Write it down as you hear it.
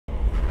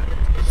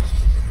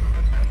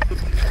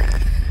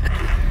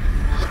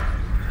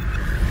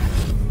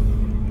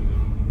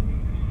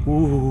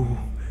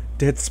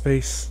Dead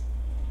Space.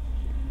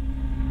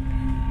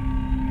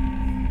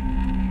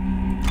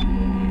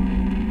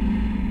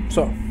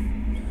 So,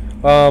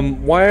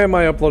 why am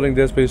I uploading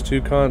Dead Space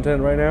 2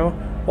 content right now?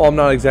 Well, I'm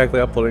not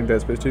exactly uploading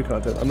Dead Space 2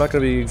 content. I'm not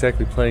going to be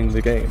exactly playing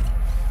the game.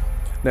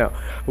 Now,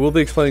 I will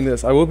be explaining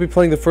this. I will be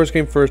playing the first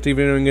game first,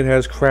 even though it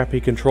has crappy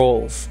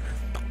controls.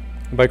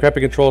 And by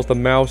crappy controls, the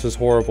mouse is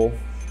horrible.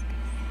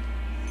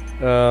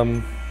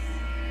 I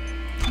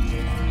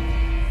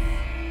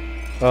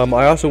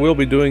also will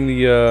be doing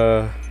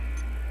the,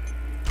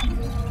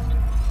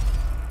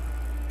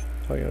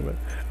 Hang on a minute.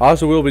 I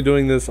also will be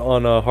doing this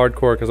on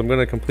hardcore, because I'm going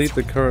to complete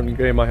the current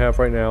game I have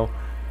right now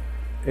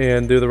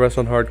and do the rest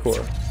on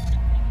hardcore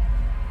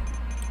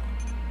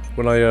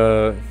when I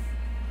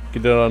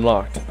get it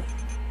unlocked.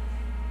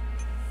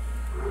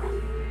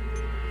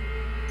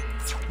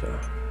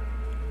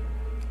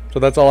 So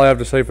that's all I have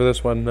to say for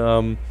this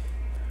one.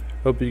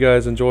 Hope you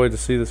guys enjoyed to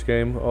see this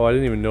game. Oh, I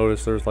didn't even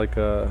notice there's like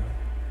you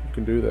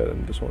can do that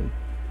in this one.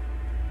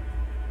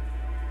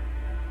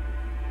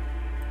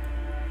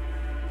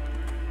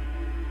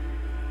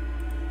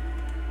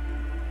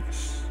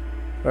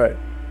 Alright.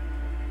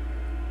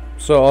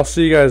 So I'll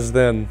see you guys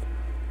then.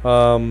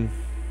 I'll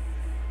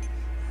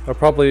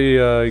probably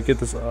get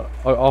this.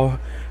 I'll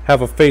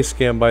have a face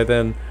cam by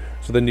then,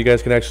 so then you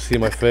guys can actually see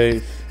my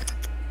face.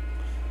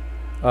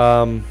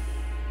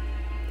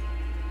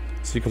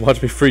 So you can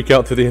watch me freak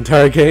out through the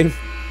entire game.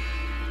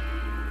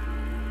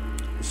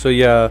 So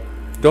yeah,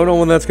 don't know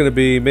when that's gonna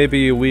be.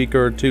 Maybe a week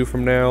or two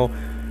from now.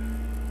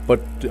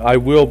 But I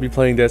will be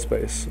playing Dead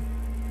Space.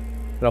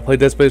 And I'll play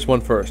Dead Space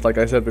 1 first, like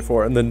I said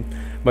before, and then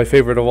my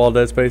favorite of all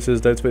Dead Space is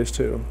Dead Space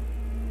 2.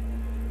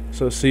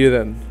 So see you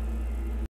then.